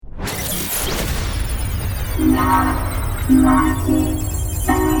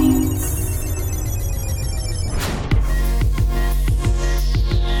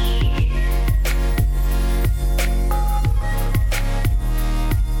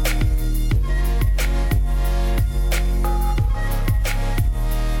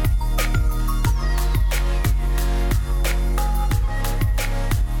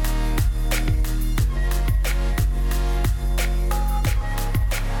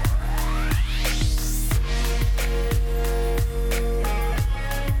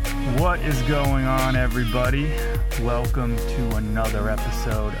What is going on, everybody? Welcome to another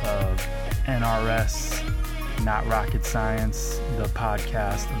episode of NRS, Not Rocket Science, the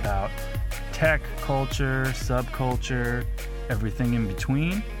podcast about tech, culture, subculture, everything in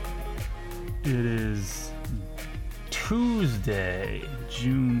between. It is Tuesday,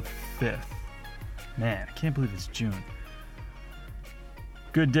 June 5th. Man, I can't believe it's June.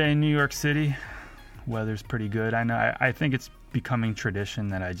 Good day in New York City. Weather's pretty good. I know. I think it's becoming tradition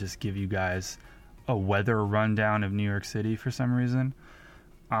that I just give you guys a weather rundown of New York City for some reason.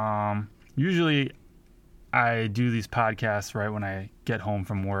 Usually I do these podcasts right when I get home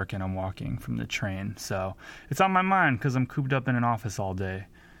from work and I'm walking from the train. So it's on my mind because I'm cooped up in an office all day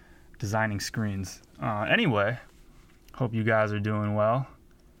designing screens. Anyway, hope you guys are doing well.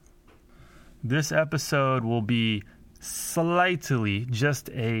 This episode will be slightly, just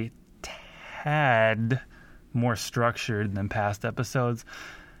a tad more structured than past episodes.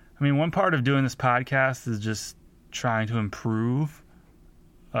 I mean, one part of doing this podcast is just trying to improve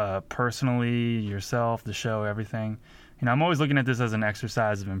personally, yourself, the show, everything. You know, I'm always looking at this as an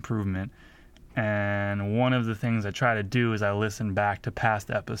exercise of improvement. And one of the things I try to do is I listen back to past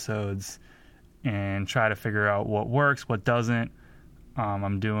episodes and try to figure out what works, what doesn't.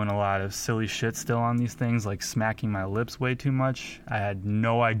 I'm doing a lot of silly shit still on these things, like smacking my lips way too much. I had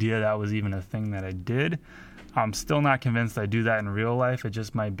no idea that was even a thing that I did. I'm still not convinced I do that in real life. It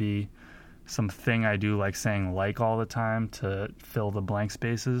just might be something I do, like saying like all the time to fill the blank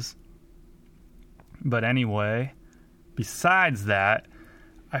spaces. But anyway, besides that,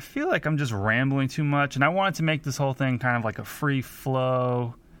 I feel like I'm just rambling too much, and I wanted to make this whole thing kind of like a free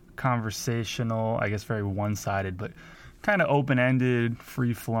flow, conversational, I guess very one-sided, but kind of open-ended,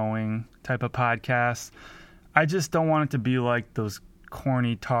 free-flowing type of podcast. I just don't want it to be like those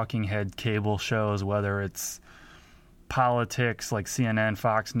corny talking head cable shows, whether it's politics like CNN,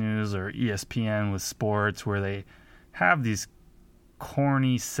 Fox News, or ESPN with sports, where they have these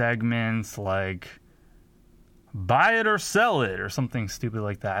corny segments like buy it or sell it or something stupid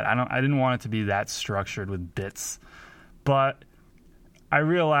like that. I didn't want it to be that structured with bits, but I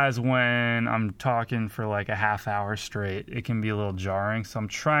realize when I'm talking for like a half hour straight, it can be a little jarring, so I'm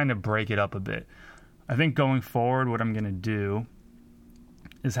trying to break it up a bit. I think going forward, what I'm going to do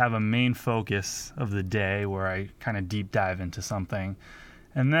is have a main focus of the day where I kind of deep dive into something.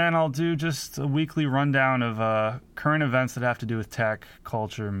 And then I'll do just a weekly rundown of current events that have to do with tech,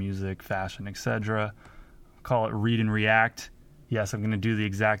 culture, music, fashion, etc. Call it Read and React. Yes, I'm going to do the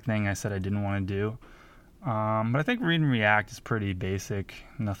exact thing I said I didn't want to do. But I think Read and React is pretty basic.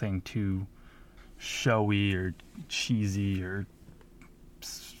 Nothing too showy or cheesy or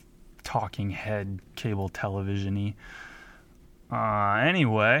talking head cable television-y.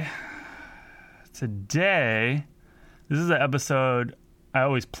 Anyway, today, this is an episode I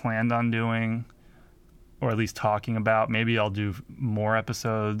always planned on doing, or at least talking about. Maybe I'll do more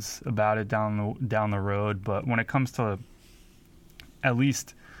episodes about it down the road, but when it comes to at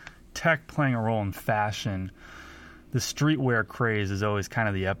least tech playing a role in fashion, the streetwear craze is always kind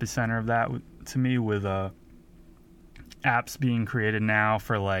of the epicenter of that to me, with apps being created now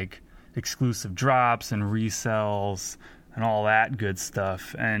for like exclusive drops and resells and all that good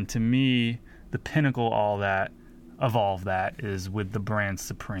stuff. And to me, the pinnacle of all of that is with the brand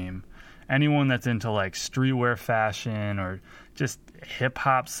Supreme. Anyone that's into like streetwear fashion or just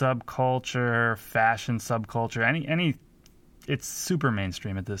hip-hop subculture, fashion subculture, any it's super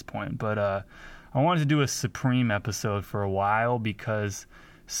mainstream at this point. But I wanted to do a Supreme episode for a while because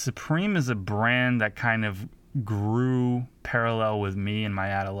Supreme is a brand that kind of grew parallel with me in my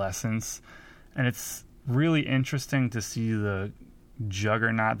adolescence, and it's really interesting to see the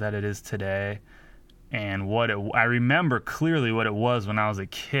juggernaut that it is today, and I remember clearly what it was when I was a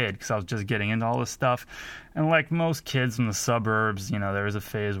kid, because I was just getting into all this stuff. And like most kids in the suburbs, you know, there was a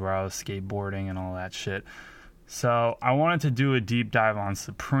phase where I was skateboarding and all that shit. So I wanted to do a deep dive on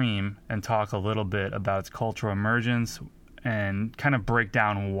Supreme and talk a little bit about its cultural emergence and kind of break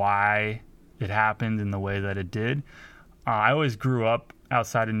down why it happened in the way that it did. I always grew up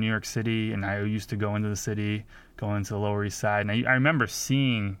outside of New York City, and I used to go into the city, go into the Lower East Side. And I remember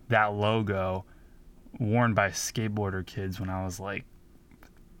seeing that logo worn by skateboarder kids when I was like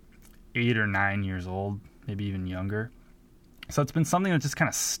 8 or 9 years old, maybe even younger. So it's been something that just kind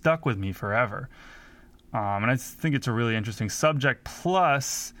of stuck with me forever. And I just think it's a really interesting subject.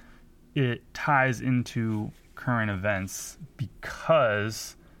 Plus, it ties into current events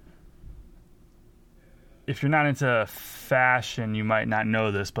because if you're not into fashion, you might not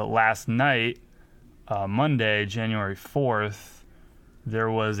know this, but last night, Monday, January 4th,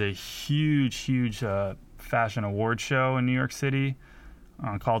 there was a huge fashion award show in New York City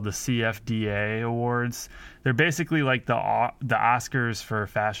called the CFDA Awards. They're basically like the Oscars for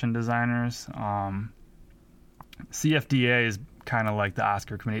fashion designers. CFDA is kind of like the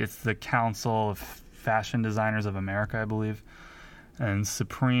Oscar committee. It's the Council of Fashion Designers of America, I believe. And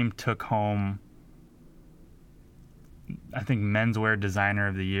Supreme took home, I think, Menswear Designer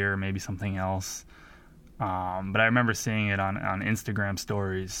of the Year, maybe something else. But I remember seeing it on Instagram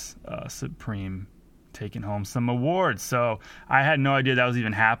stories, Supreme taking home some awards. So I had no idea that was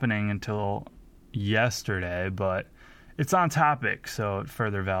even happening until yesterday, but it's on topic, so it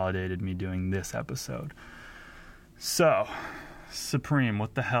further validated me doing this episode. So, Supreme,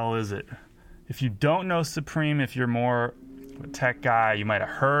 what the hell is it? If you don't know Supreme, if you're more a tech guy, you might have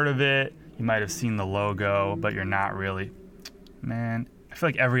heard of it, you might have seen the logo, but you're not really. Man, I feel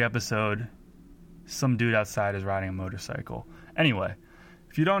like every episode, some dude outside is riding a motorcycle. Anyway,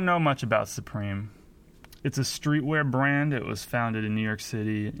 if you don't know much about Supreme, it's a streetwear brand. It was founded in New York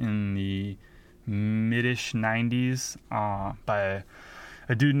City in the mid-ish 90s by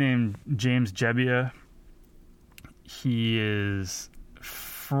a dude named James Jebbia. He is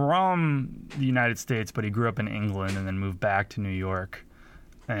from the United States, but he grew up in England and then moved back to New York.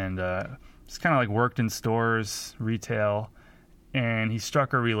 And just kind of like worked in stores, retail. And he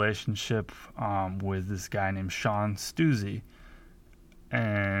struck a relationship with this guy named Sean Stussy.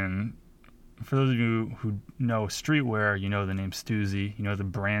 And for those of you who know streetwear, you know the name Stussy. You know the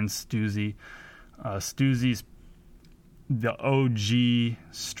brand Stussy. Stussy's the OG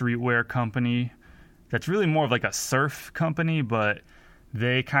streetwear company. That's really more of like a surf company, but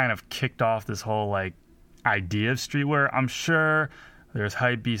they kind of kicked off this whole like idea of streetwear. I'm sure there's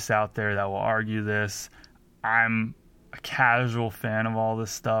hypebeasts out there that will argue this. I'm a casual fan of all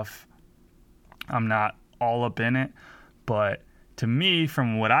this stuff. I'm not all up in it, but to me,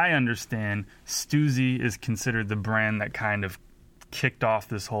 from what I understand, Stussy is considered the brand that kind of kicked off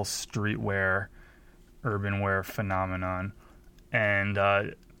this whole streetwear, urban wear phenomenon. And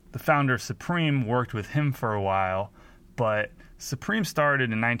the founder of Supreme worked with him for a while, but Supreme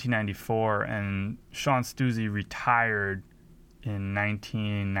started in 1994, and Sean Stussy retired in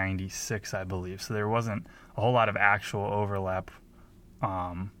 1996, I believe. So there wasn't a whole lot of actual overlap.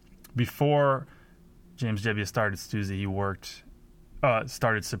 Before James Jebbia started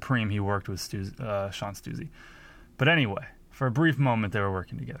started Supreme, he worked with Sean Stussy. But anyway, for a brief moment, they were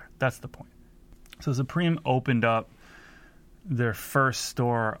working together. That's the point. So Supreme opened up their first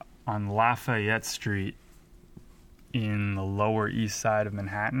store on Lafayette Street in the Lower East Side of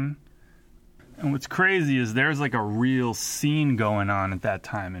Manhattan. And what's crazy is there's like a real scene going on at that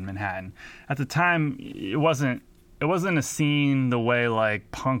time in Manhattan. At the time, it wasn't a scene the way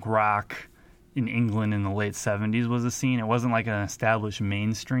like punk rock in England in the late 70s was a scene. It wasn't like an established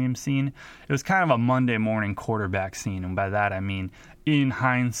mainstream scene. It was kind of a Monday morning quarterback scene. And by that, I mean, in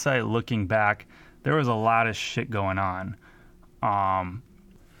hindsight, looking back, there was a lot of shit going on.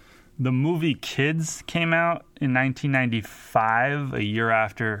 The movie Kids came out in 1995, a year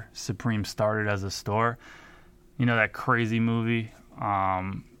after Supreme started as a store. You know, that crazy movie? I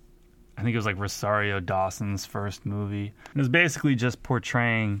think it was like Rosario Dawson's first movie. It was basically just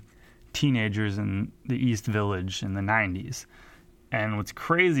portraying teenagers in the East Village in the 90s. And what's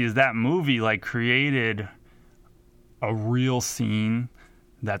crazy is that movie like created a real scene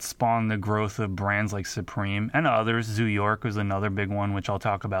that spawned the growth of brands like Supreme and others. Zoo York was another big one, which I'll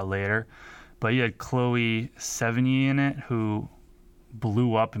talk about later. But you had Chloe Sevigny in it, who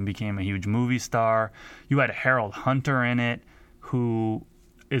blew up and became a huge movie star. You had Harold Hunter in it, who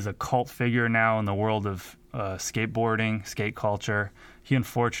is a cult figure now in the world of skateboarding, skate culture. He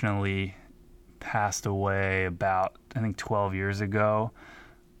unfortunately passed away about, I think, 12 years ago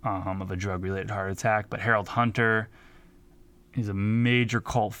of a drug-related heart attack. But Harold Hunter, he's a major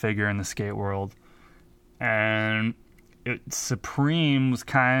cult figure in the skate world. And Supreme was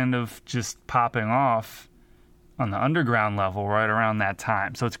kind of just popping off on the underground level right around that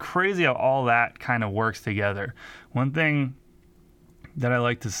time. So it's crazy how all that kind of works together. One thing that I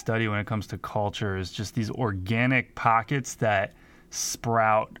like to study when it comes to culture is just these organic pockets that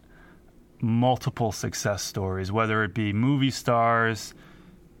sprout multiple success stories, whether it be movie stars,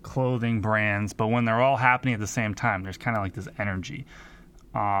 clothing brands, but when they're all happening at the same time, there's kind of like this energy.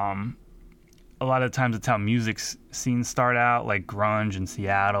 A lot of times it's how music scenes start out, like grunge in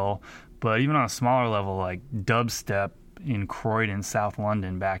Seattle, but even on a smaller level, like dubstep in Croydon, South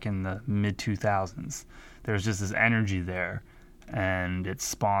London, back in the mid-2000s. There's just this energy there, and it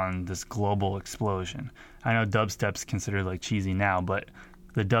spawned this global explosion. I know dubstep's considered like cheesy now, but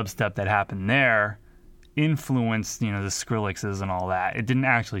the dubstep that happened there influenced, the Skrillexes and all that. It didn't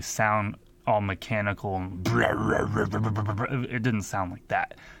actually sound all mechanical and it didn't sound like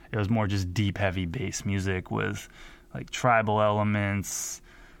that. It was more just deep, heavy bass music with like tribal elements.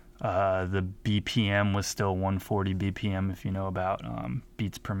 The BPM was still 140 BPM, if you know about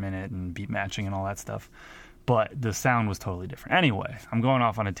beats per minute and beat matching and all that stuff. But the sound was totally different. Anyway, I'm going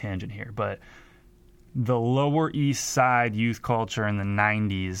off on a tangent here, but the Lower East Side youth culture in the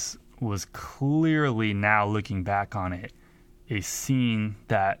 90s was clearly, now looking back on it, a scene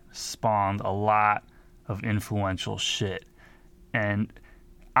that spawned a lot of influential shit. And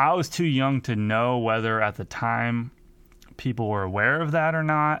I was too young to know whether at the time people were aware of that or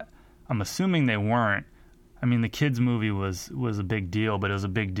not. I'm assuming they weren't. I mean, the kids' movie was a big deal, but it was a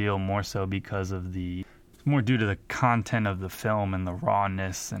big deal more so because of more due to the content of the film and the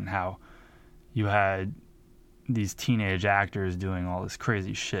rawness and how you had these teenage actors doing all this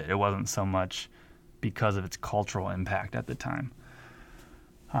crazy shit. It wasn't so much because of its cultural impact at the time.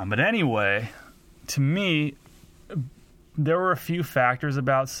 But anyway, to me, there were a few factors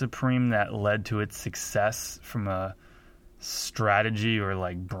about Supreme that led to its success from a strategy or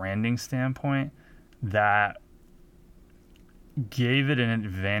like branding standpoint that gave it an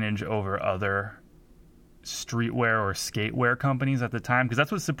advantage over other streetwear or skatewear companies at the time, because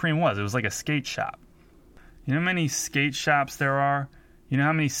that's what Supreme was. It was like a skate shop. You know how many skate shops there are? You know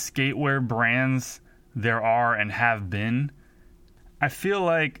how many skatewear brands there are and have been? I feel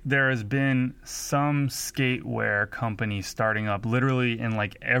like there has been some skatewear company starting up literally in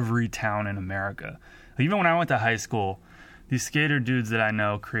like every town in America. Even when I went to high school, these skater dudes that I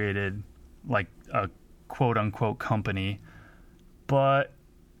know created like a quote unquote company, but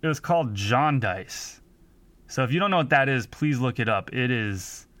it was called Jondice. So if you don't know what that is, please look it up. It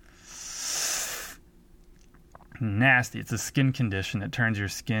is nasty. It's a skin condition that turns your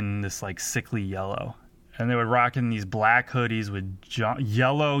skin this like sickly yellow. And they would rock in these black hoodies with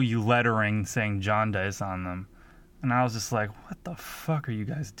yellow lettering saying Jondice on them. And I was just like, what the fuck are you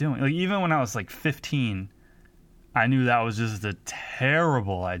guys doing? Like, even when I was like 15, I knew that was just a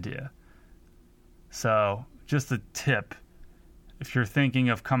terrible idea. So, just a tip. If you're thinking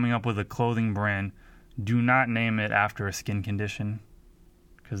of coming up with a clothing brand, do not name it after a skin condition.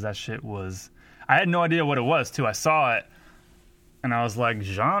 Because that shit was... I had no idea what it was, too. I saw it, and I was like,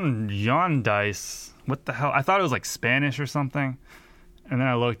 Jondice... What the hell? I thought it was like Spanish or something. And then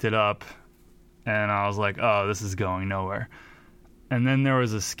I looked it up and I was like, oh, this is going nowhere. And then there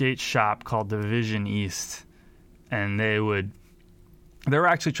was a skate shop called Division East, and they were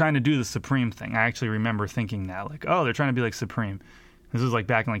actually trying to do the Supreme thing. I actually remember thinking that, like, oh, they're trying to be like Supreme. This was like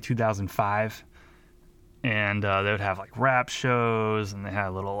back in like 2005. And they would have like rap shows, and they had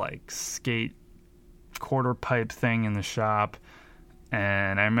a little like skate quarter pipe thing in the shop.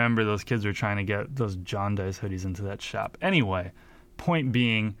 And I remember those kids were trying to get those Jondice hoodies into that shop. Anyway, point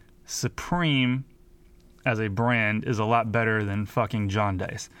being, Supreme as a brand is a lot better than fucking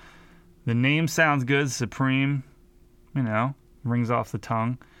Jondice. The name sounds good, Supreme, rings off the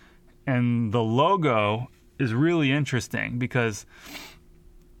tongue. And the logo is really interesting because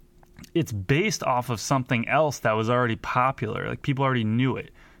it's based off of something else that was already popular. Like, people already knew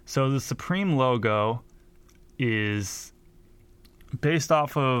it. So the Supreme logo is based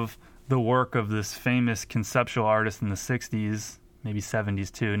off of the work of this famous conceptual artist in the 60s, maybe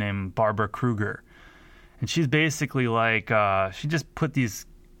 70s too, named Barbara Kruger. And she's basically like, she just put these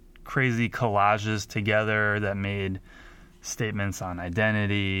crazy collages together that made statements on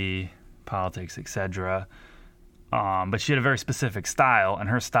identity, politics, etc. But she had a very specific style, and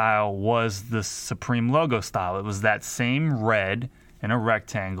her style was the Supreme logo style. It was that same red in a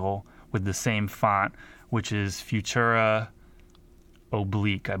rectangle with the same font, which is Futura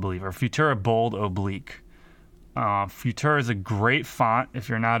Oblique, I believe, or Futura Bold Oblique. Futura is a great font if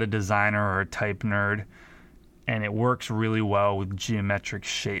you're not a designer or a type nerd, and it works really well with geometric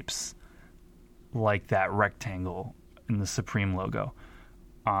shapes like that rectangle in the Supreme logo.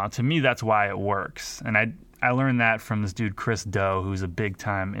 To me, that's why it works. And I learned that from this dude, Chris Do, who's a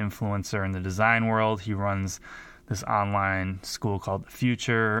big-time influencer in the design world. He runs this online school called The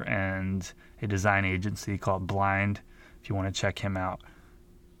Future and a design agency called Blind, if you want to check him out.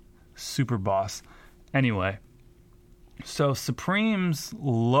 Super boss. Anyway, So Supreme's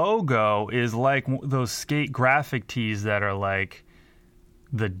logo is like those skate graphic tees that are like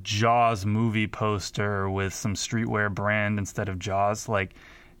the Jaws movie poster with some streetwear brand instead of Jaws. Like,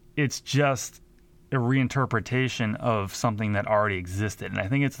 it's just a reinterpretation of something that already existed. And I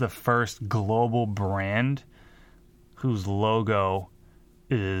think it's the first global brand whose logo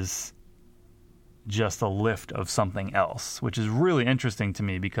is just a lift of something else, which is really interesting to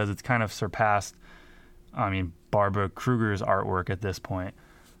me because it's kind of surpassed, Barbara Kruger's artwork at this point.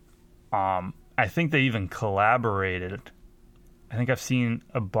 I think they even collaborated. I think I've seen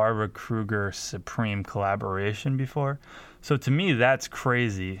a Barbara Kruger Supreme collaboration before. So to me, that's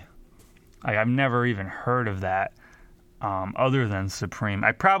crazy. I've never even heard of that other than Supreme.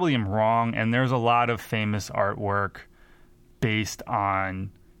 I probably am wrong, and there's a lot of famous artwork based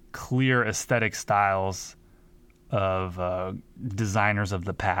on clear aesthetic styles of designers of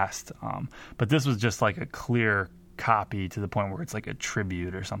the past. But this was just like a clear copy to the point where it's like a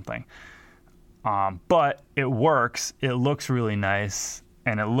tribute or something. But it works. It looks really nice,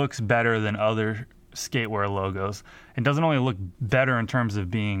 and it looks better than other skatewear logos. It doesn't only look better in terms of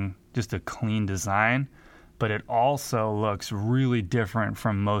being just a clean design, but it also looks really different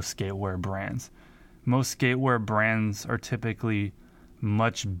from most skatewear brands. Most skatewear brands are typically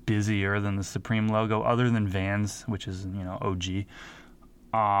much busier than the Supreme logo, other than Vans, which is, OG.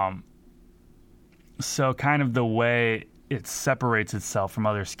 So kind of the way it separates itself from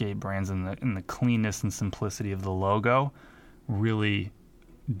other skate brands in the cleanness and simplicity of the logo really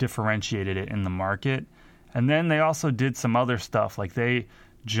differentiated it in the market. And then they also did some other stuff, like they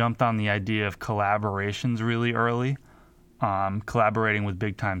jumped on the idea of collaborations really early, collaborating with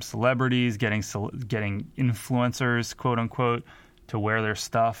big time celebrities, getting influencers, quote unquote, to wear their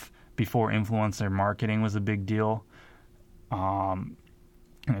stuff before influencer marketing was a big deal.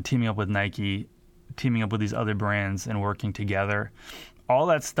 Teaming up with Nike, teaming up with these other brands and working together. All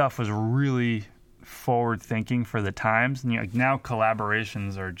that stuff was really forward thinking for the times. And now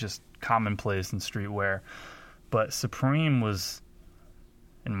collaborations are just commonplace in streetwear. But Supreme was,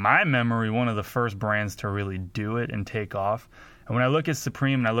 in my memory, one of the first brands to really do it and take off. And when I look at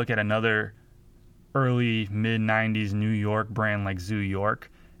Supreme and I look at another early mid-90s New York brand like Zoo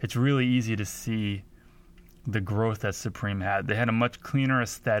York, it's really easy to see the growth that Supreme had. They had a much cleaner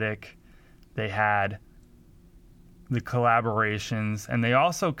aesthetic. They had the collaborations, and they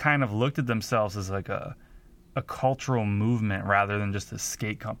also kind of looked at themselves as like a cultural movement rather than just a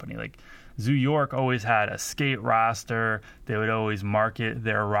skate company. Like Zoo York always had a skate roster. They would always market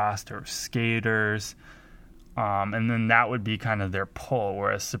their roster of skaters, and then that would be kind of their pull.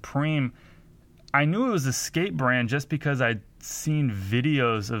 Whereas Supreme, I knew it was a skate brand just because I'd seen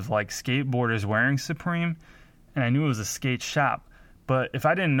videos of like skateboarders wearing Supreme, and I knew it was a skate shop. But if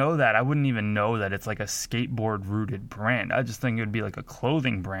I didn't know that, I wouldn't even know that it's like a skateboard-rooted brand. I just think it would be like a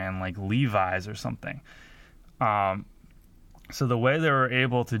clothing brand like Levi's or something. So the way they were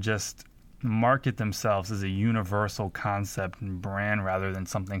able to just market themselves as a universal concept and brand rather than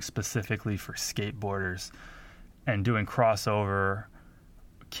something specifically for skateboarders, and doing crossover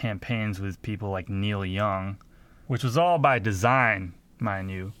campaigns with people like Neil Young, which was all by design,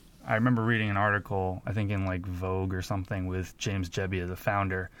 mind you. I remember reading an article, I think in like Vogue or something, with James Jebbia, the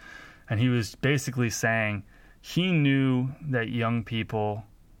founder, and he was basically saying he knew that young people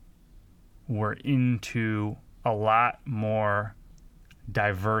were into a lot more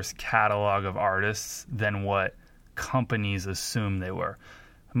diverse catalog of artists than what companies assume they were.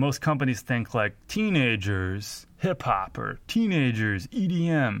 Most companies think like teenagers, hip-hop, or teenagers,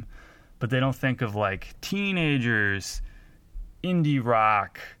 EDM, but they don't think of like teenagers, indie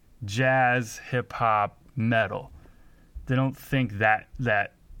rock, jazz, hip-hop, metal. They don't think that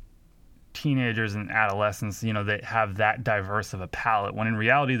teenagers and adolescents, they have that diverse of a palette, when in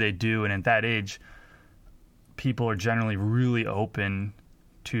reality they do. And at that age, people are generally really open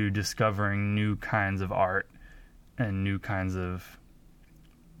to discovering new kinds of art and new kinds of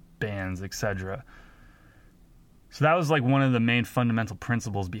bands, etc. So that was like one of the main fundamental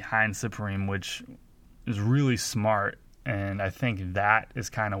principles behind Supreme, which is really smart. And I think that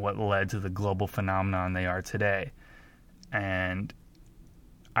is kind of what led to the global phenomenon they are today. And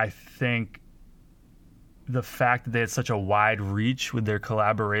I think the fact that they had such a wide reach with their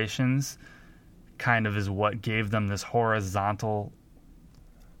collaborations kind of is what gave them this horizontal,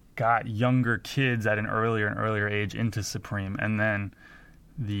 got younger kids at an earlier and earlier age into Supreme. And then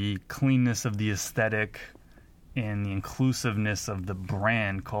the cleanness of the aesthetic and the inclusiveness of the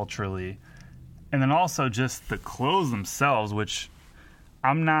brand culturally. And then also just the clothes themselves, which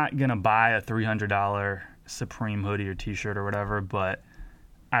I'm not going to buy a $300 Supreme hoodie or t-shirt or whatever, but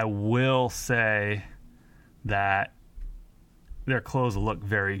I will say that their clothes look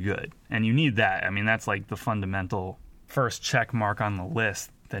very good. And you need that. I mean, that's like the fundamental first check mark on the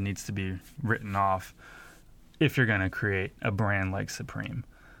list that needs to be written off if you're going to create a brand like Supreme.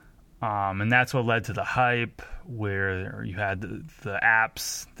 And that's what led to the hype, where you had the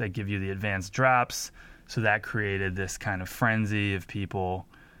apps that give you the advanced drops. So that created this kind of frenzy of people.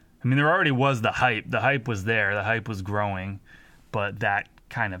 I mean, there already was the hype. The hype was there. The hype was growing. But that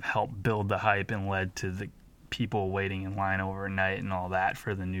kind of helped build the hype and led to the people waiting in line overnight and all that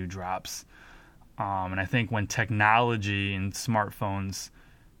for the new drops. And I think when technology and smartphones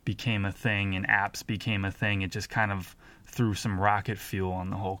became a thing and apps became a thing, it just kind of threw some rocket fuel on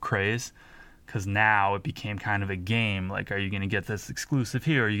the whole craze, because now it became kind of a game. Like, are you going to get this exclusive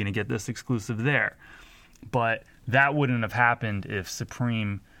here? Are you going to get this exclusive there? But that wouldn't have happened if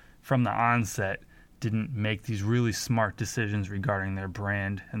Supreme, from the onset, didn't make these really smart decisions regarding their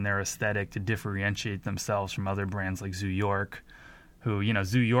brand and their aesthetic to differentiate themselves from other brands like Zoo York, who,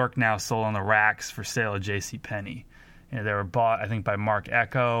 Zoo York now sold on the racks for sale at JCPenney. They were bought, I think, by Marc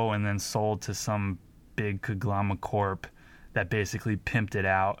Ecko and then sold to some big conglomerate corp that basically pimped it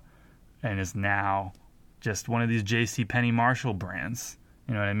out and is now just one of these JCPenney Marshall brands.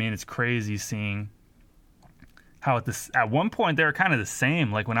 You know what I mean? It's crazy seeing how at one point they were kind of the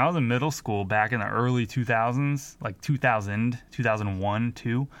same. Like when I was in middle school back in the early 2000s, like 2000, 2001,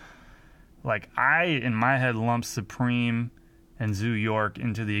 2, like I, in my head, lumped Supreme and Zoo York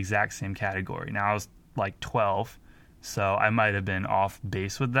into the exact same category. Now I was like 12, so I might have been off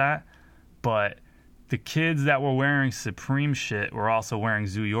base with that. But the kids that were wearing Supreme shit were also wearing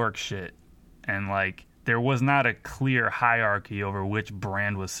Zoo York shit. And like there was not a clear hierarchy over which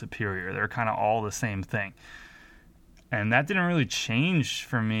brand was superior. They're kind of all the same thing. And that didn't really change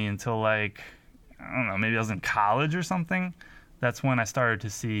for me until like, I don't know, maybe I was in college or something. That's when I started to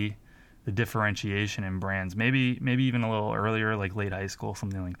see the differentiation in brands. Maybe even a little earlier, like late high school,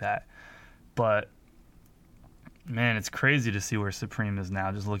 something like that. But man, it's crazy to see where Supreme is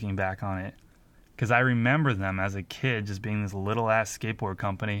now, just looking back on it. Because I remember them as a kid just being this little-ass skateboard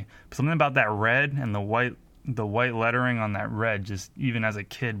company. But something about that red and the white lettering on that red, just even as a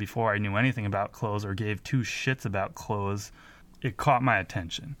kid, before I knew anything about clothes or gave two shits about clothes, it caught my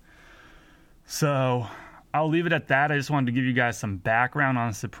attention. So I'll leave it at that. I just wanted to give you guys some background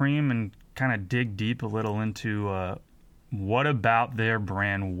on Supreme and kind of dig deep a little into what about their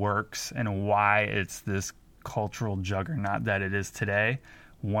brand works and why it's this cultural juggernaut that it is today,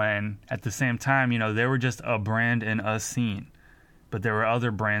 when at the same time, they were just a brand in a scene. But there were other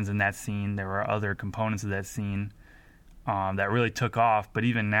brands in that scene. There were other components of that scene that really took off. But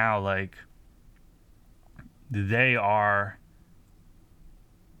even now, like, they are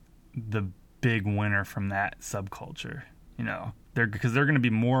the big winner from that subculture. Because they're going to be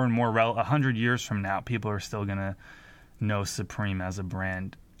more and more relevant. 100 years from now, people are still going to know Supreme as a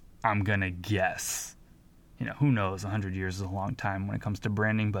brand. I'm going to guess. Who knows? 100 years is a long time when it comes to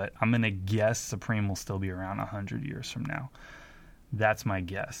branding, but I'm going to guess Supreme will still be around 100 years from now. That's my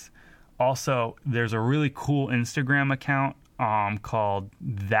guess. Also, there's a really cool Instagram account called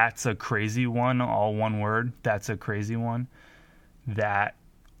That's a Crazy One, all one word, That's a Crazy One, that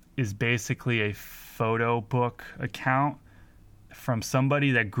is basically a photo book account from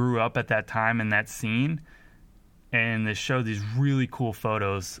somebody that grew up at that time in that scene, and they show these really cool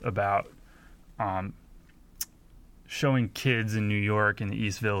photos about showing kids in New York in the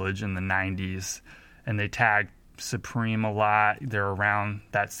East Village in the 90s, and they tag Supreme a lot. They're around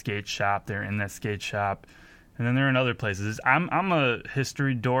that skate shop. They're in that skate shop. And then they're in other places. I'm a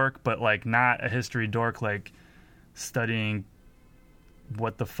history dork, but like not a history dork like studying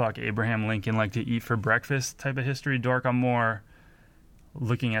what the fuck Abraham Lincoln liked to eat for breakfast type of history dork. I'm more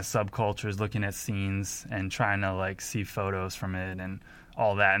looking at subcultures, looking at scenes, and trying to like see photos from it and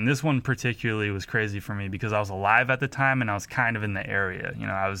all that. And this one particularly was crazy for me because I was alive at the time and I was kind of in the area.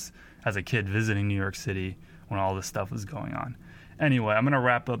 I was, as a kid, visiting New York City when all this stuff was going on. Anyway, I'm going to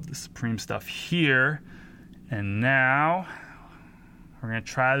wrap up the Supreme stuff here. And now we're going to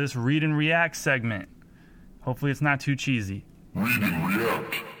try this Read and React segment. Hopefully it's not too cheesy. Read and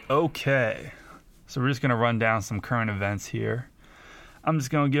React. Okay. So we're just going to run down some current events here. I'm just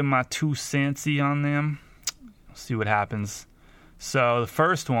going to give my 2 cents on them. See what happens. So the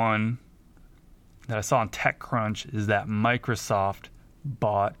first one that I saw on TechCrunch is that Microsoft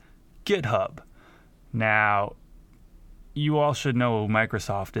bought GitHub. Now, you all should know who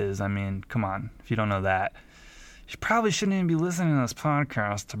Microsoft is. I mean, come on. If you don't know that, you probably shouldn't even be listening to this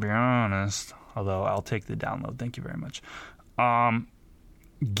podcast, to be honest. Although I'll take the download. Thank you very much.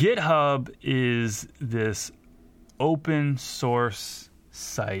 GitHub is this open source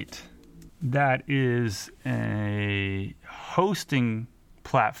site that is a hosting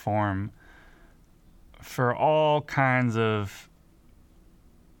platform for all kinds of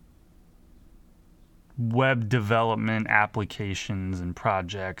web development applications and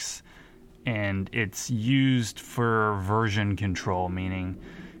projects, and it's used for version control, meaning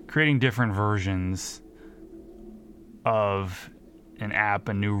creating different versions of an app,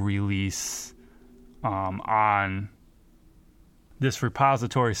 a new release, on this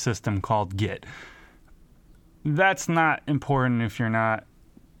repository system called Git. That's not important if you're not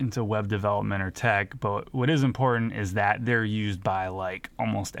into web development or tech, but what is important is that they're used by like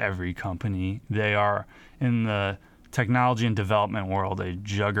almost every company. They are, in the technology and development world, a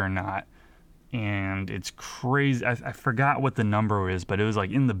juggernaut, and it's crazy. I forgot what the number is, but it was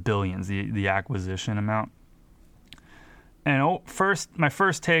like in the billions, the acquisition amount. And my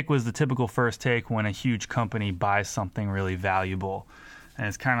first take was the typical first take when a huge company buys something really valuable, and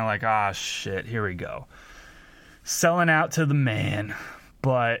it's kind of like, shit, here we go, selling out to the man.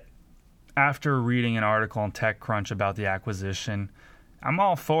 But after reading an article on TechCrunch about the acquisition, I'm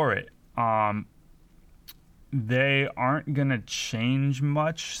all for it. They aren't going to change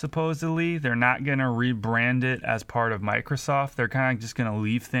much, supposedly. They're not going to rebrand it as part of Microsoft. They're kind of just going to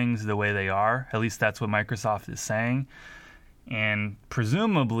leave things the way they are. At least that's what Microsoft is saying. And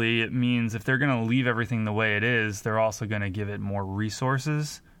presumably it means if they're going to leave everything the way it is, they're also going to give it more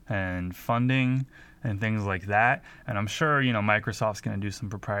resources and funding and things like that. And I'm sure, Microsoft's going to do some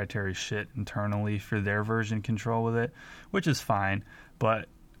proprietary shit internally for their version control with it, which is fine. But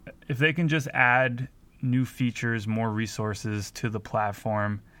if they can just add new features, more resources to the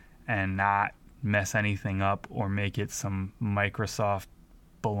platform and not mess anything up or make it some Microsoft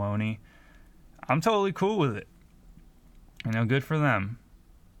baloney, I'm totally cool with it. Good for them.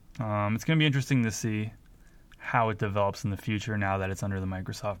 It's going to be interesting to see how it develops in the future now that it's under the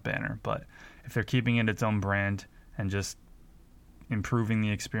Microsoft banner. But if they're keeping it its own brand and just improving the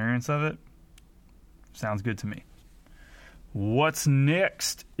experience of it, sounds good to me. What's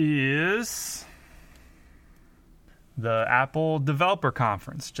next is the Apple Developer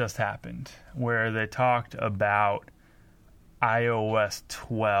Conference just happened, where they talked about iOS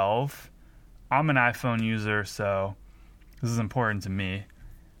 12. I'm an iPhone user, so this is important to me.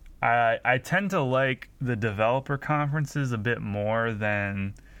 I tend to like the developer conferences a bit more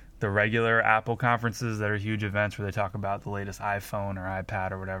than the regular Apple conferences that are huge events where they talk about the latest iPhone or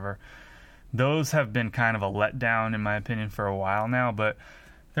iPad or whatever. Those have been kind of a letdown, in my opinion, for a while now, but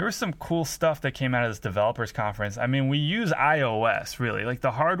there was some cool stuff that came out of this developers conference. I mean, we use iOS, really. Like,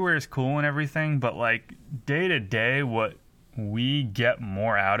 the hardware is cool and everything, but, like, day to day, what we get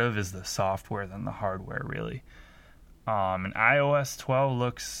more out of is the software than the hardware, really. And iOS 12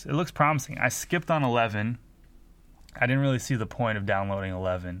 looks promising. I skipped on 11. I didn't really see the point of downloading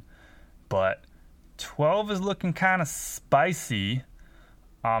 11, but 12 is looking kind of spicy.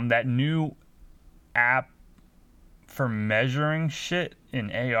 That new app for measuring shit in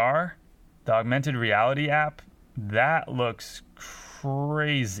AR, the augmented reality app, that looks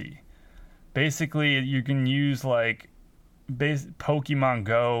crazy. Basically, you can use like Pokemon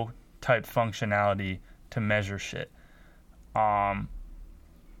Go type functionality to measure shit.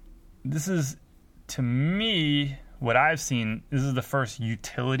 This is, to me, what I've seen, this is the first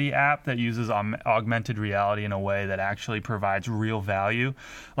utility app that uses augmented reality in a way that actually provides real value.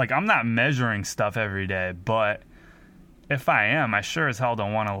 Like, I'm not measuring stuff every day, but if I am, I sure as hell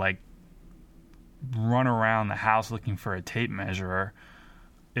don't want to, like, run around the house looking for a tape measurer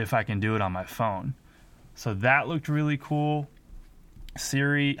if I can do it on my phone. So that looked really cool.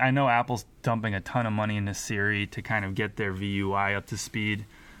 Siri, I know Apple's dumping a ton of money into Siri to kind of get their VUI up to speed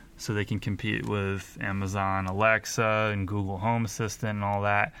so they can compete with Amazon Alexa and Google Home Assistant and all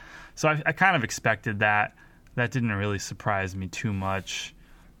that. So I kind of expected that. That didn't really surprise me too much.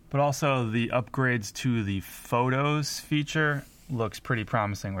 But also the upgrades to the Photos feature looks pretty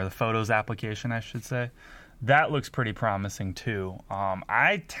promising, or the Photos application, I should say. That looks pretty promising too.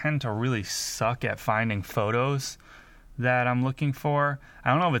 I tend to really suck at finding photos that I'm looking for. I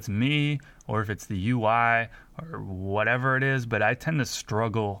don't know if it's me or if it's the UI or whatever it is, but I tend to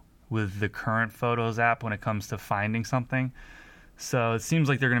struggle with the current Photos app when it comes to finding something. So it seems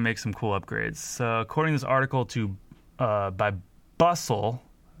like they're going to make some cool upgrades. So according to this article by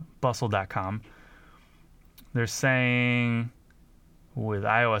Bustle.com, they're saying with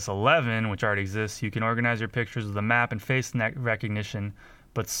iOS 11, which already exists, you can organize your pictures with a map and face recognition,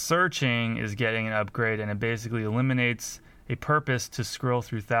 but searching is getting an upgrade, and it basically eliminates a purpose to scroll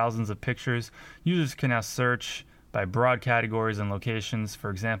through thousands of pictures. Users can now search by broad categories and locations. For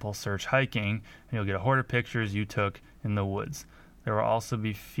example, search hiking, and you'll get a horde of pictures you took in the woods. There will also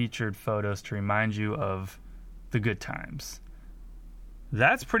be featured photos to remind you of the good times.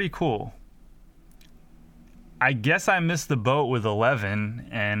 That's pretty cool. I guess I missed the boat with 11,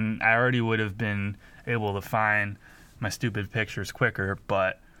 and I already would have been able to find my stupid pictures quicker,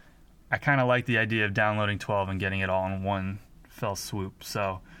 but I kind of like the idea of downloading 12 and getting it all in one fell swoop.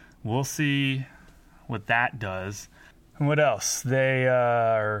 So we'll see what that does. And what else? They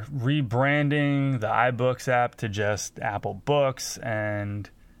are rebranding the iBooks app to just Apple Books, and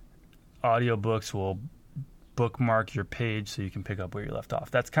audiobooks will bookmark your page so you can pick up where you left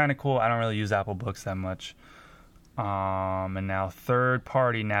off. That's kind of cool. I don't really use Apple Books that much. And now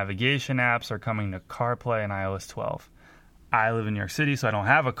third-party navigation apps are coming to CarPlay and iOS 12. I live in New York City, so I don't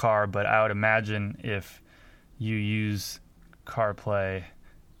have a car, but I would imagine if you use CarPlay,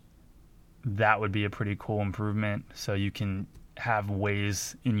 that would be a pretty cool improvement. So you can have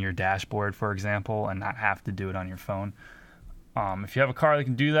Waze in your dashboard, for example, and not have to do it on your phone. If you have a car that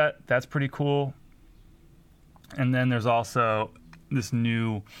can do that, that's pretty cool. And then there's also this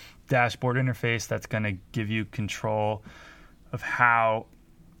new dashboard interface that's going to give you control of how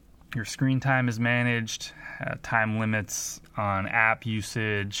your screen time is managed, time limits on app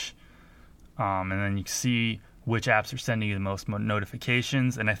usage, and then you can see which apps are sending you the most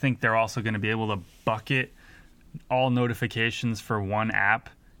notifications. And I think they're also going to be able to bucket all notifications for one app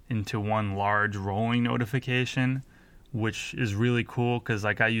into one large rolling notification, which is really cool because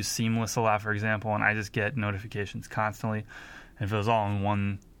like I use Seamless a lot, for example, and I just get notifications constantly. And if it was all in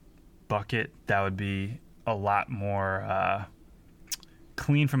one bucket, that would be a lot more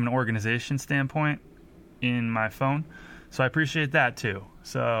clean from an organization standpoint in my phone. So I appreciate that too.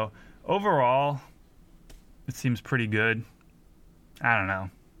 So overall, it seems pretty good. I don't know.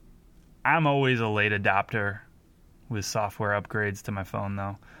 I'm always a late adopter with software upgrades to my phone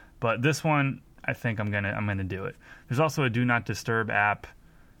though. But this one, I think I'm gonna do it. There's also a Do Not Disturb app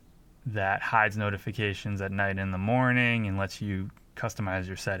that hides notifications at night and in the morning and lets you customize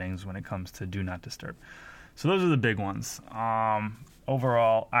your settings when it comes to Do Not Disturb. So those are the big ones.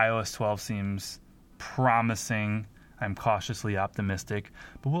 Overall, iOS 12 seems promising. I'm cautiously optimistic,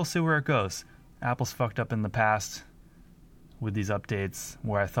 but we'll see where it goes. Apple's fucked up in the past with these updates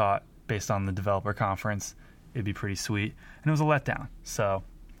where I thought, based on the developer conference, it'd be pretty sweet. And it was a letdown. So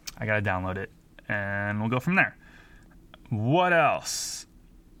I got to download it, and we'll go from there. What else?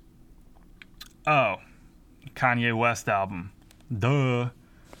 Oh, Kanye West album. Duh.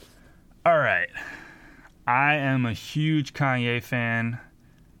 All right. I am a huge Kanye fan.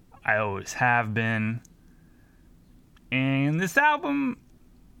 I always have been. And this album,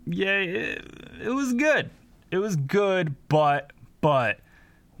 yeah, it was good. It was good, but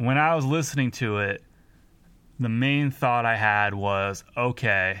when I was listening to it, the main thought I had was,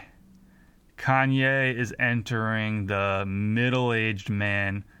 okay, Kanye is entering the middle-aged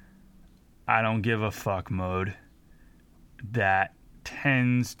man, I don't give a fuck mode that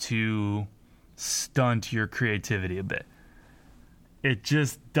tends to stunt your creativity a bit. It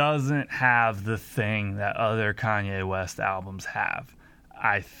just doesn't have the thing that other Kanye West albums have.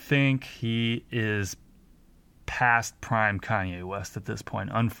 I think he is past prime Kanye West at this point,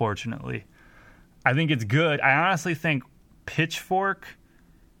 unfortunately. I think it's good. I honestly think Pitchfork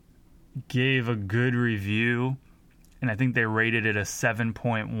gave a good review, and I think they rated it a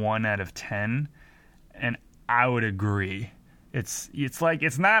 7.1 out of 10, and I would agree. It's like,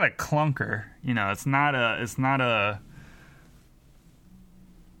 it's not a clunker, you know, it's not a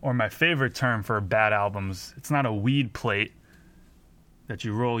or my favorite term for bad albums, it's not a weed plate that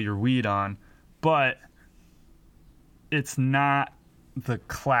you roll your weed on, but it's not the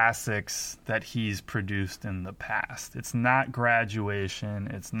classics that he's produced in the past. It's not Graduation.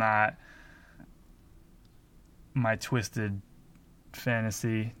 It's not My Twisted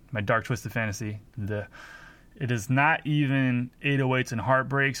Fantasy, My Dark Twisted Fantasy. It is not even 808s and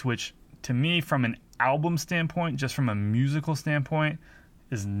Heartbreaks, which to me, from an album standpoint, just from a musical standpoint,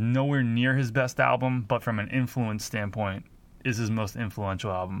 is nowhere near his best album, but from an influence standpoint, is his most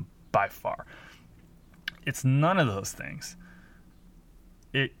influential album by far. It's none of those things.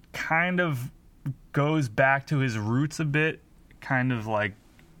 It kind of goes back to his roots a bit, kind of like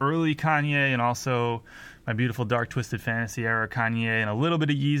early Kanye and also My Beautiful Dark Twisted Fantasy era Kanye and a little bit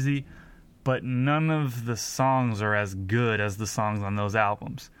of Yeezy, but none of the songs are as good as the songs on those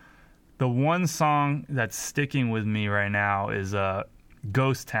albums. The one song that's sticking with me right now is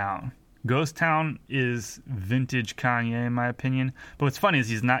Ghost Town. Ghost Town is vintage Kanye in my opinion, but what's funny is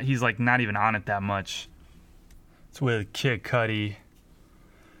he's not even on it that much. It's with Kid Cudi.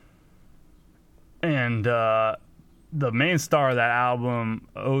 And the main star of that album,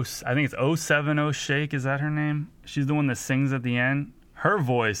 I think it's 070 Shake, is that her name? She's the one that sings at the end. Her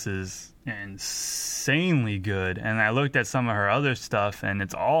voice is insanely good, and I looked at some of her other stuff, and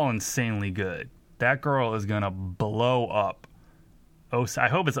it's all insanely good. That girl is gonna blow up. I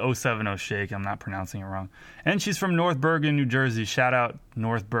hope it's 070 Shake. I'm not pronouncing it wrong. And she's from North Bergen, New Jersey. Shout out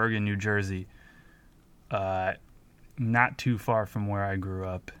North Bergen, New Jersey. Not too far from where I grew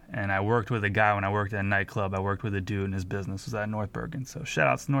up. And I worked with a guy when I worked at a nightclub. I worked with a dude and his business was at North Bergen. So shout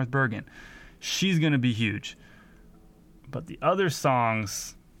out to North Bergen. She's going to be huge. But the other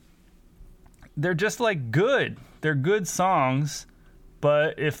songs, they're just like good. They're good songs.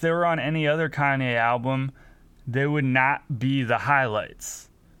 But if they were on any other Kanye album, they would not be the highlights.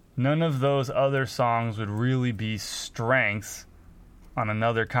 None of those other songs would really be strengths on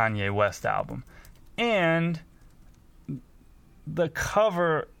another Kanye West album. And the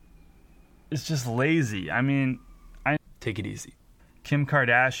cover is just lazy. I mean, take it easy. Kim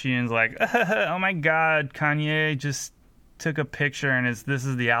Kardashian's like, oh my God, Kanye just took a picture and this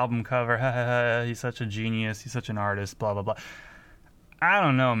is the album cover. He's such a genius. He's such an artist, blah, blah, blah. I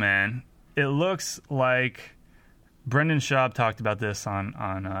don't know, man. It looks like Brendan Schaub talked about this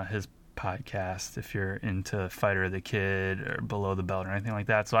on his podcast, if you're into Fighter of the Kid or Below the Belt or anything like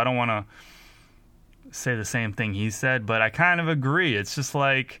that. So I don't want to say the same thing he said, but I kind of agree. It's just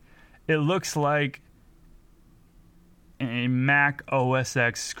like, it looks like a Mac OS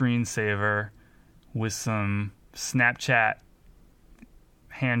X screensaver with some Snapchat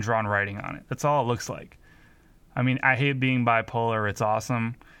hand-drawn writing on it. That's all it looks like. I mean, I hate being bipolar. It's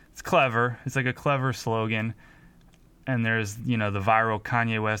awesome. It's clever. It's like a clever slogan. And there's, the viral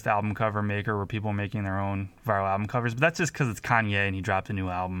Kanye West album cover maker where people are making their own viral album covers. But that's just because it's Kanye and he dropped a new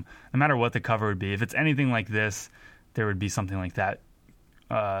album. No matter what the cover would be, if it's anything like this, there would be something like that,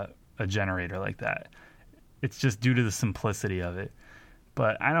 a generator like that. It's just due to the simplicity of it.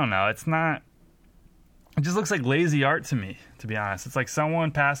 But I don't know. It just looks like lazy art to me, to be honest. It's like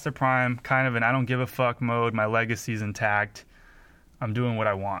someone past their prime, kind of an I don't give a fuck mode. My legacy's intact. I'm doing what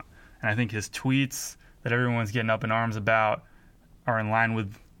I want. And I think his tweets that everyone's getting up in arms about are in line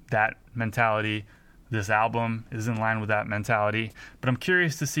with that mentality. This album is in line with that mentality. But I'm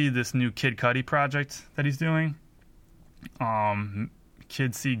curious to see this new Kid Cudi project that he's doing.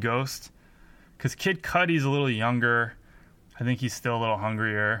 Kid See Ghost. Because Kid Cudi's a little younger. I think he's still a little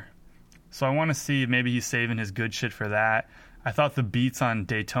hungrier. So I want to see if maybe he's saving his good shit for that. I thought the beats on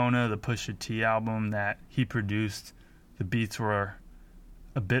Daytona, the Pusha T album that he produced, the beats were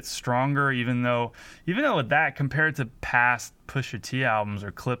a bit stronger, even though with that, compared to past Pusha T albums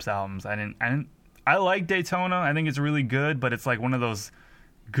or Clips albums, I like Daytona. I think it's really good, but it's like one of those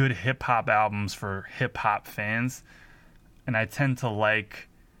good hip hop albums for hip hop fans. And I tend to like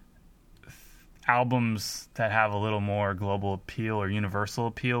albums that have a little more global appeal or universal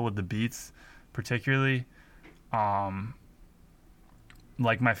appeal with the beats, particularly.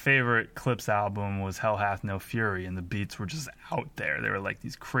 Like my favorite Clips album was Hell Hath No Fury, and the beats were just out there. They were like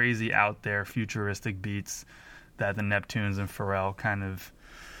these crazy out there futuristic beats that the Neptunes and Pharrell kind of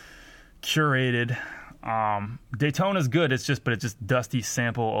curated. Daytona's good, it's just dusty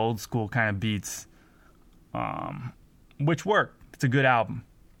sample, old school kind of beats, which work. It's a good album.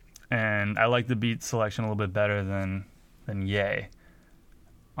 And I like the beat selection a little bit better than Ye.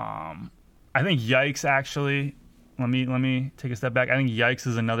 I think Yikes, actually, let me take a step back. I think Yikes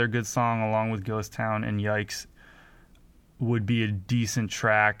is another good song along with Ghost Town, and Yikes would be a decent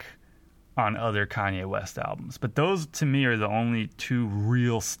track on other Kanye West albums. But those, to me, are the only two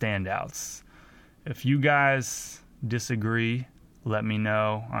real standouts. If you guys disagree, let me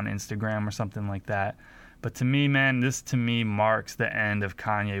know on Instagram or something like that. But to me, man, this to me marks the end of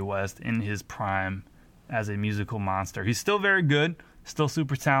Kanye West in his prime as a musical monster. He's still very good, still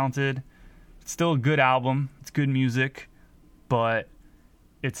super talented. It's still a good album. It's good music, but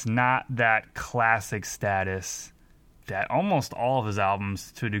it's not that classic status that almost all of his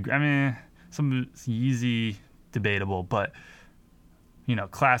albums to a degree. I mean, some of it's easy, debatable, but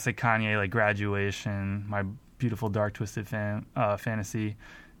classic Kanye like Graduation, My Beautiful Dark Twisted Fantasy.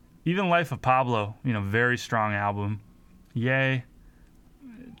 Even Life of Pablo, very strong album. Yay,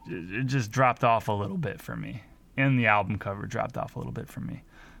 it just dropped off a little bit for me. And the album cover dropped off a little bit for me.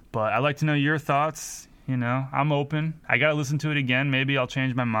 But I'd like to know your thoughts. I'm open. I got to listen to it again. Maybe I'll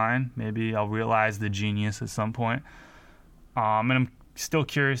change my mind. Maybe I'll realize the genius at some point. And I'm still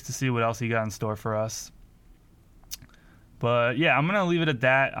curious to see what else he got in store for us. But yeah, I'm going to leave it at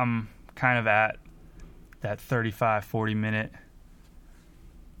that. I'm kind of at that 35, 40 minute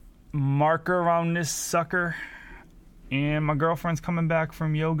marker on this sucker. And my girlfriend's coming back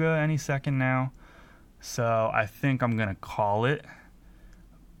from yoga any second now. So I think I'm going to call it.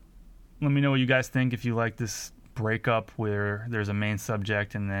 Let me know what you guys think if you like this breakup where there's a main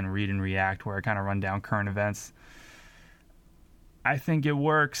subject and then read and react where I kind of run down current events. I think it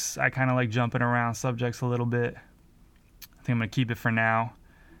works. I kind of like jumping around subjects a little bit. I think I'm going to keep it for now.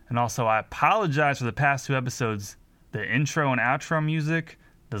 And also, I apologize for the past 2 episodes. The intro and outro music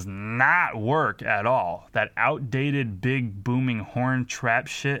does not work at all. That outdated, big, booming horn trap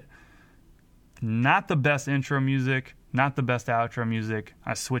shit. Not the best intro music, not the best outro music.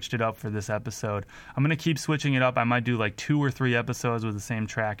 I switched it up for this episode. I'm going to keep switching it up. I might do like 2 or 3 episodes with the same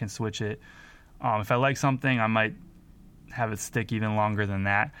track and switch it. If I like something, I might have it stick even longer than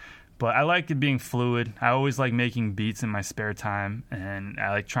that. But I like it being fluid. I always like making beats in my spare time, and I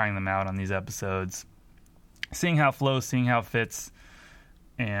like trying them out on these episodes. Seeing how it flows, seeing how it fits,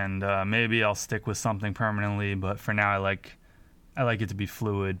 and maybe I'll stick with something permanently, but for now I like it to be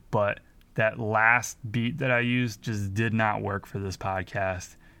fluid. But that last beat that I used just did not work for this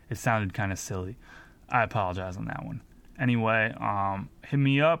podcast. It sounded kind of silly. I apologize on that one. Anyway, hit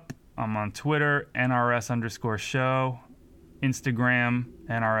me up. I'm on Twitter, NRS_show. Instagram,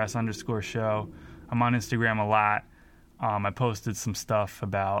 NRS_show. I'm on Instagram a lot. I posted some stuff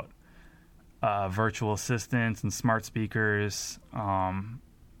about virtual assistants and smart speakers.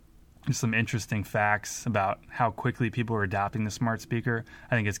 Some interesting facts about how quickly people are adopting the smart speaker.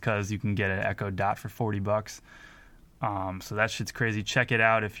 I think it's because you can get an Echo Dot for $40. So that shit's crazy. Check it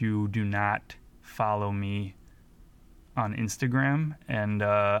out if you do not follow me on Instagram. And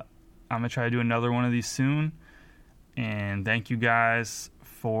I'm going to try to do another one of these soon. And thank you guys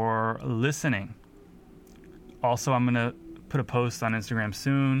for listening. Also, I'm going to put a post on Instagram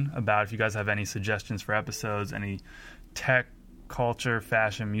soon about if you guys have any suggestions for episodes, any tech, culture,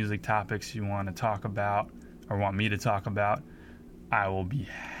 fashion, music topics you want to talk about or want me to talk about. I will be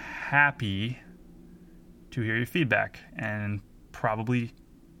happy to hear your feedback and probably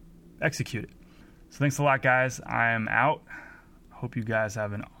execute it. So thanks a lot, guys. I am out. Hope you guys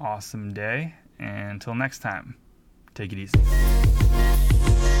have an awesome day. And until next time, take it easy.